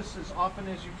 Do this as often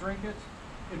as you drink it,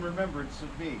 in remembrance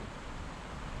of me."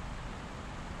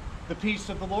 The peace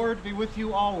of the Lord be with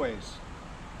you always.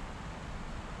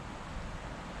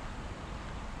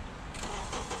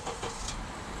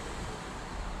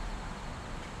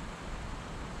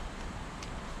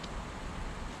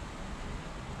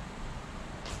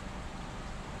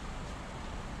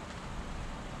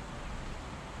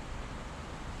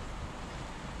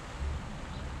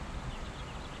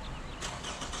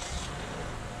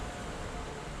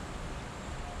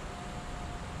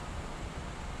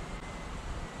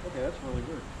 Okay, that's really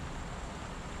weird.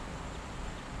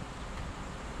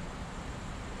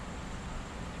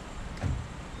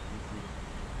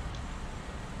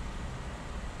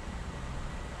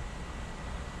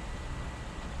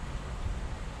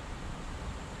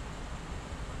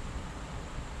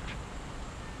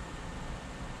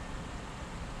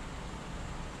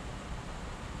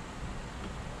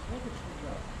 Look at the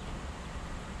job.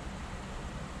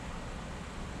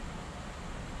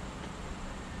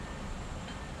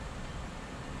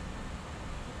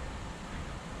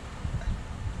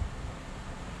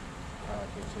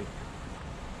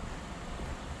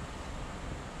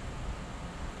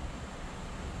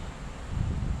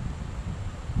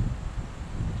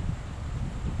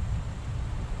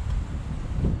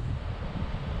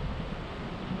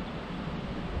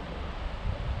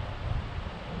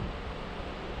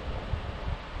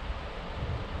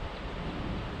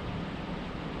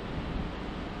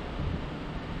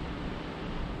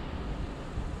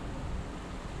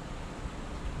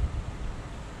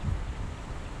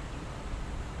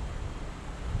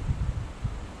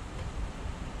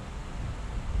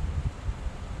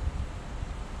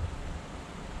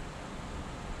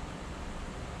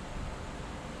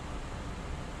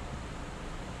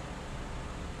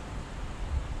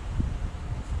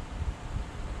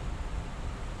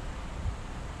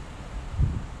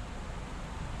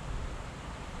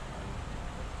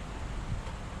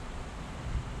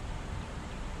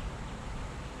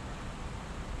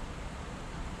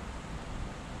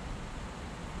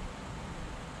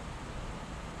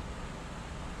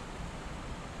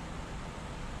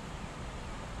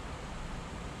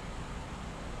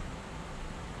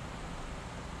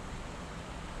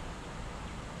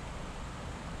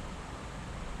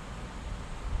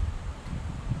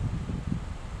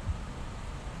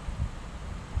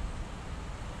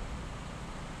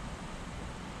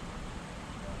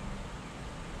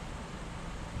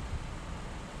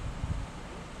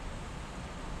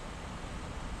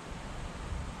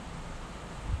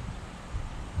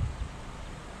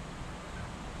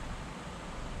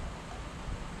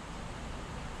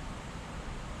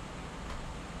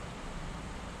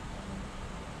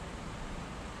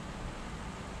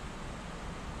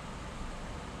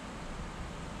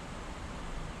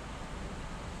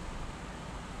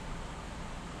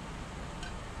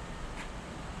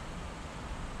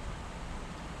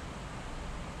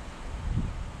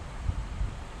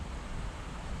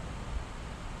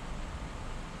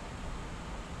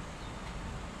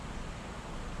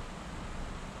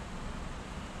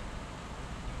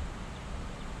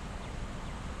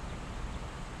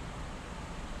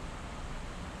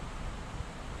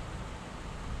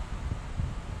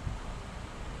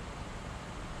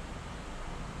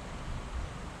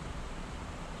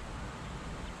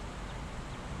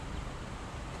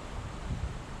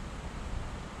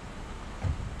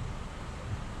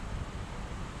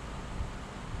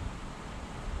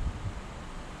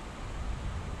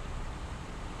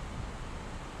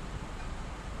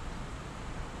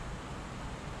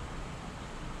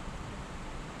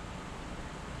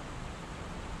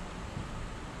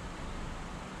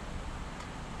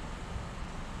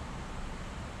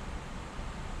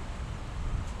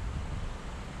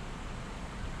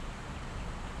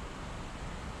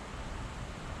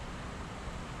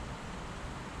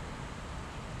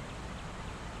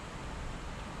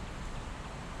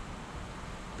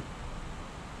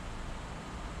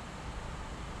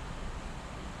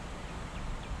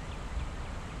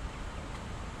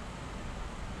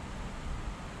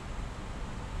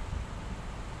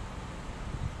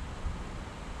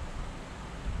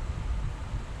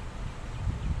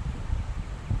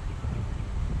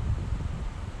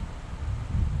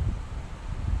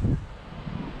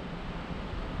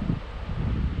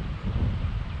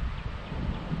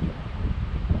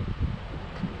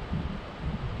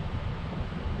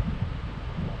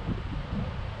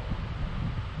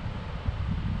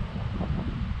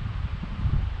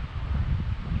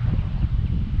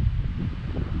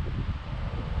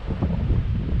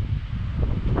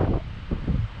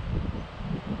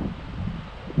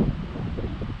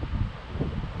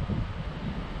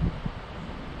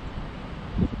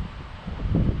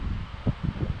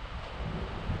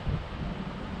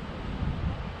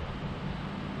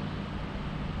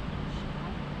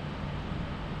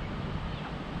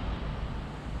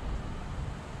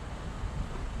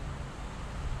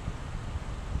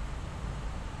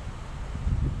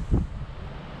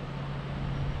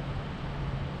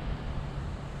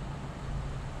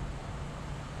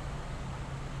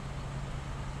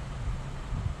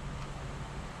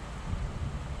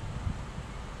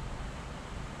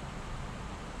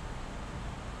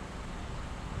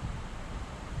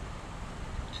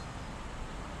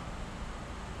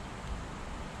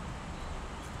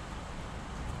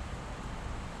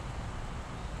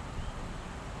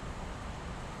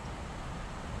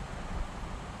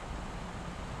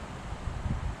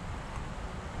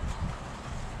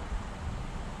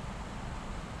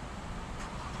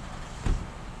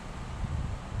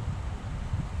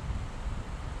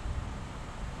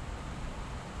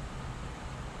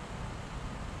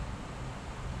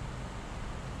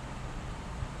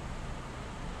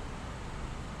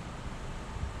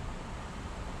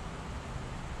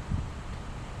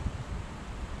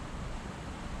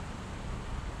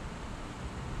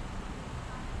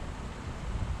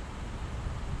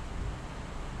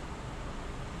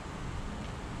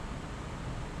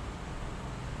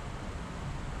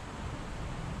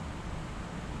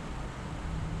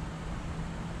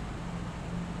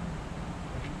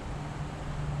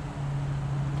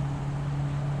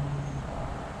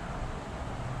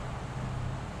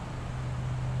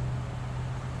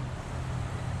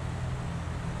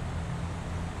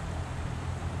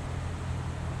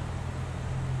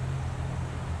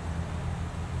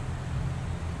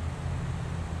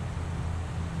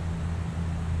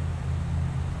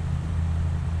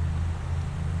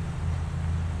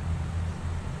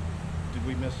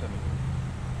 miss any.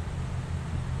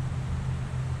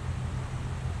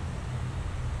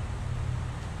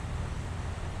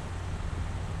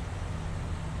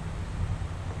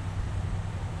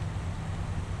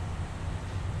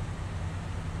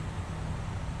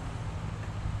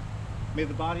 May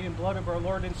the body and blood of our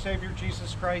Lord and Savior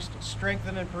Jesus Christ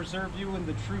strengthen and preserve you in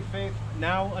the true faith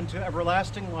now unto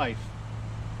everlasting life.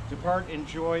 Depart in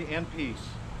joy and peace.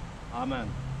 Amen.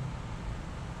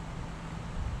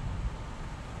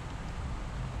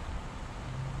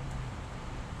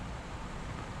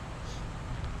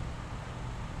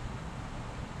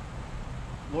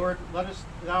 Lord, lettest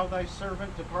thou thy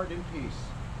servant depart in peace,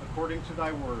 according to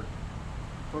thy word.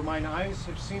 For mine eyes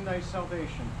have seen thy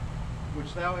salvation,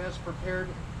 which thou hast prepared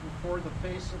before the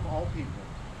face of all people,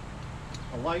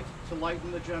 a light to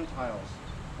lighten the Gentiles,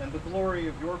 and the glory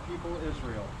of your people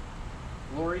Israel.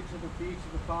 Glory to thee,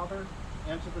 to the Father,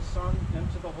 and to the Son, and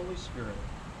to the Holy Spirit,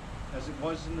 as it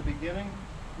was in the beginning,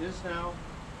 is now,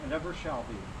 and ever shall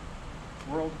be,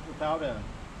 world without end.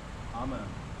 Amen.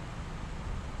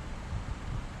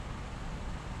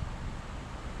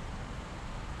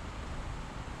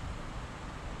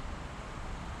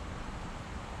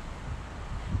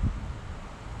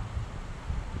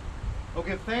 Oh,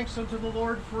 give thanks unto the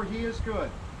Lord, for he is good.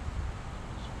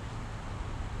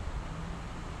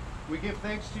 We give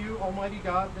thanks to you, Almighty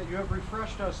God, that you have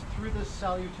refreshed us through this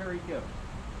salutary gift.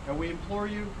 And we implore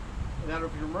you that out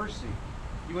of your mercy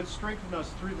you would strengthen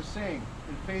us through the same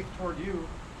in faith toward you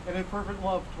and in fervent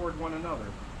love toward one another.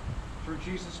 Through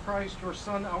Jesus Christ, your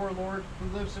Son, our Lord,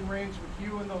 who lives and reigns with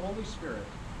you in the Holy Spirit,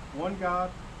 one God,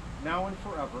 now and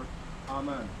forever.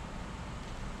 Amen.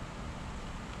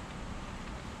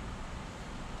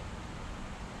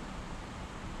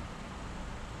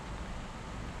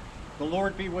 The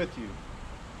Lord be with you.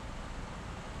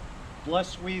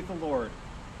 Bless we the Lord.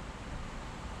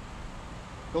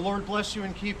 The Lord bless you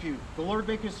and keep you. The Lord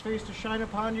make his face to shine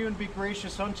upon you and be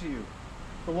gracious unto you.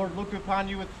 The Lord look upon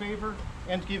you with favor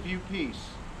and give you peace.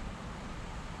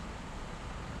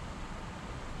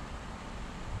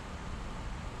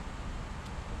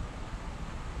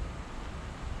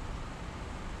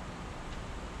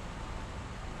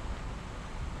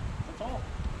 That's all.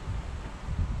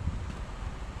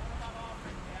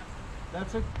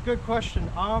 That's a good question.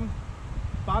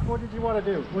 Bob, what did you want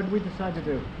to do? What did we decide to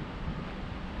do?